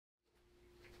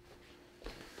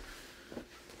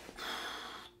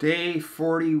Day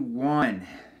 41.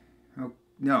 Oh,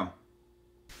 no.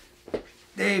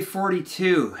 Day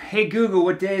 42. Hey Google,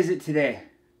 what day is it today?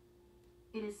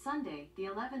 It is Sunday, the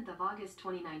 11th of August,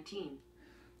 2019.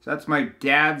 So that's my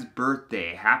dad's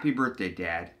birthday. Happy birthday,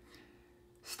 Dad.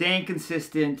 Staying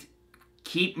consistent,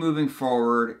 keep moving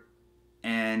forward,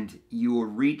 and you will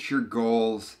reach your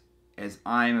goals as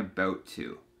I'm about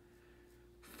to.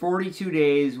 42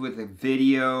 days with a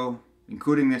video,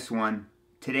 including this one.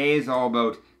 Today is all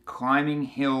about climbing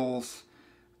hills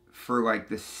for like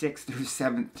the 6th or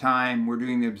 7th time. We're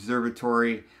doing the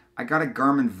observatory. I got a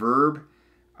Garmin Virb.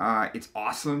 It's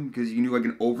awesome because you can do like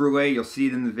an overlay. You'll see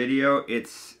it in the video.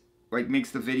 It's like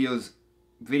makes the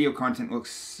video content look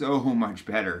so much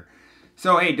better.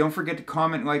 So hey, don't forget to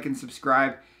comment, like, and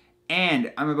subscribe.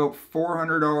 And I'm about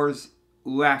 $400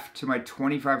 left to my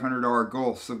 $2,500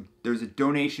 goal. So there's a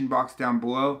donation box down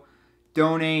below.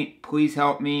 Donate, please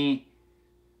help me.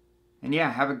 And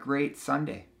yeah, have a great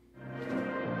Sunday.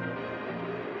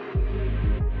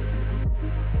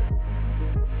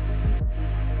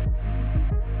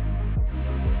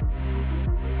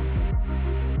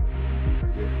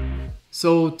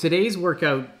 So today's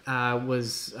workout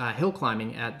was hill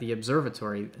climbing at the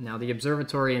observatory. Now the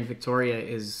observatory in Victoria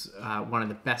is one of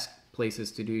the best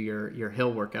places to do your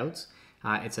hill workouts.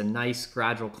 It's a nice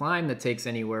gradual climb that takes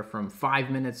anywhere from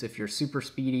 5 minutes if you're super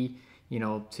speedy, you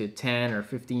know, to 10 or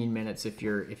 15 minutes if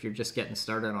you're just getting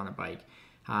started on a bike.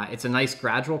 It's a nice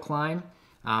gradual climb.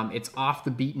 It's off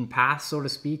the beaten path, so to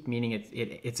speak, meaning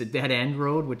it's a dead end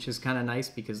road, which is kind of nice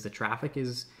because the traffic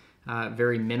is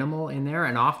very minimal in there,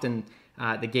 and often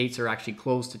the gates are actually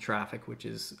closed to traffic, which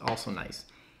is also nice.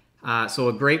 So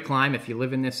a great climb. If you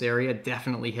live in this area,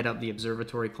 definitely hit up the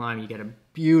observatory climb. You get a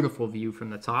beautiful view from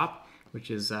the top,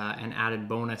 which is an added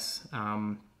bonus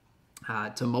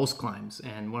to most climbs,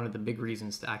 and one of the big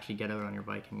reasons to actually get out on your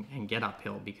bike and get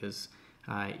uphill, because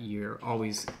you're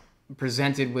always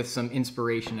presented with some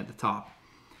inspiration at the top.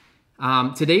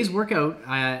 Today's workout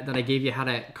that I gave you had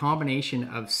a combination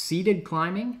of seated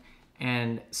climbing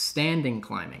and standing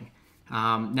climbing.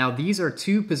 Now these are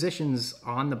two positions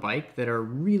on the bike that are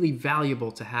really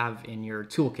valuable to have in your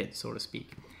toolkit, so to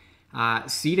speak.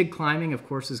 Seated climbing, of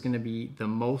course, is going to be the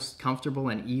most comfortable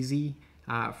and easy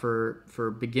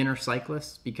for beginner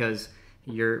cyclists because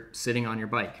you're sitting on your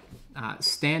bike.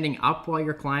 Standing up while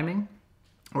you're climbing,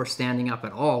 or standing up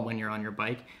at all when you're on your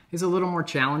bike, is a little more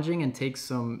challenging and takes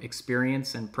some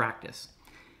experience and practice.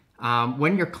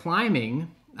 When you're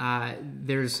climbing,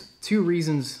 there's two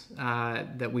reasons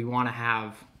that we want to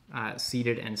have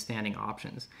seated and standing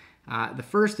options. The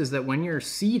first is that when you're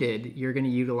seated, you're going to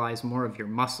utilize more of your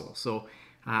muscle. So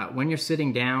when you're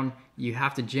sitting down, you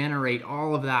have to generate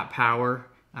all of that power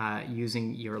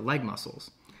using your leg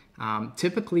muscles.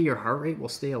 Typically, your heart rate will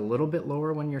stay a little bit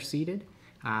lower when you're seated.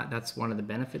 That's one of the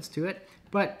benefits to it,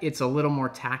 but it's a little more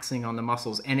taxing on the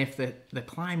muscles. And if the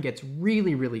climb gets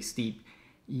really, really steep,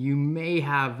 you may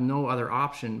have no other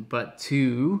option but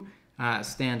to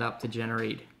stand up to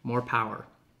generate more power.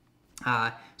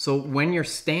 So when you're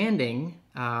standing,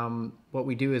 what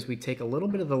we do is we take a little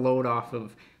bit of the load off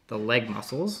of the leg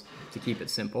muscles to keep it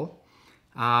simple.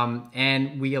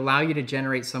 And we allow you to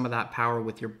generate some of that power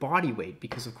with your body weight,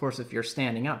 because of course if you're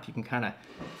standing up, you can kind of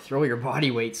throw your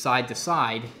body weight side to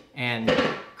side and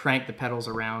crank the pedals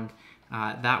around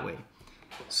that way.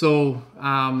 So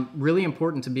really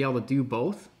important to be able to do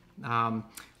both.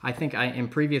 I think in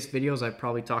previous videos I've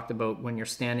probably talked about when you're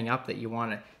standing up that you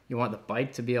want the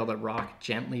bike to be able to rock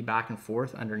gently back and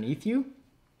forth underneath you.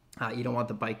 You don't want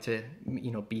the bike to,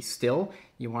 you know, be still.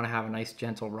 You want to have a nice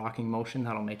gentle rocking motion.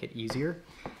 That'll make it easier.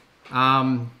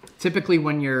 Typically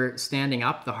when you're standing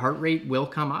up, the heart rate will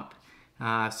come up.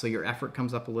 So your effort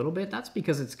comes up a little bit. That's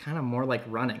because it's kind of more like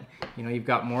running. You know, you've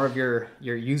got more of you're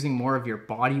using more of your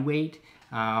body weight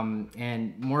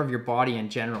and more of your body in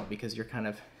general, because you're kind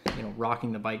of, you know,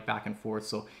 rocking the bike back and forth.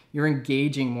 So you're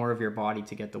engaging more of your body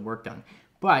to get the work done.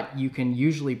 But you can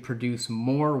usually produce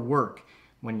more work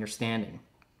when you're standing.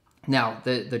 Now,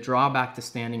 the drawback to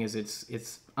standing is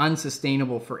it's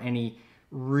unsustainable for any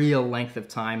real length of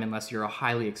time unless you're a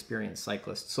highly experienced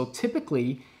cyclist. So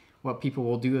typically, what people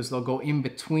will do is they'll go in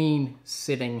between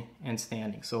sitting and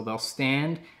standing. So they'll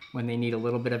stand when they need a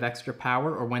little bit of extra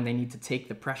power or when they need to take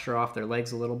the pressure off their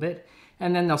legs a little bit,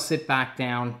 and then they'll sit back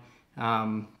down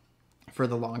for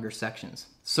the longer sections.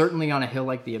 Certainly on a hill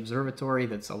like the observatory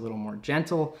that's a little more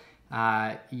gentle,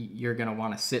 you're going to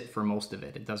want to sit for most of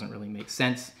it. It doesn't really make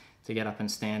sense to get up and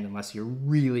stand unless you're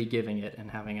really giving it and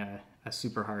having a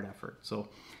super hard effort. So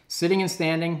sitting and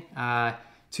standing,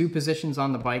 two positions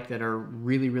on the bike that are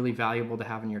really, really valuable to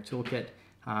have in your toolkit.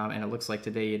 And it looks like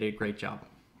today you did a great job.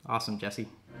 Awesome, Jesse.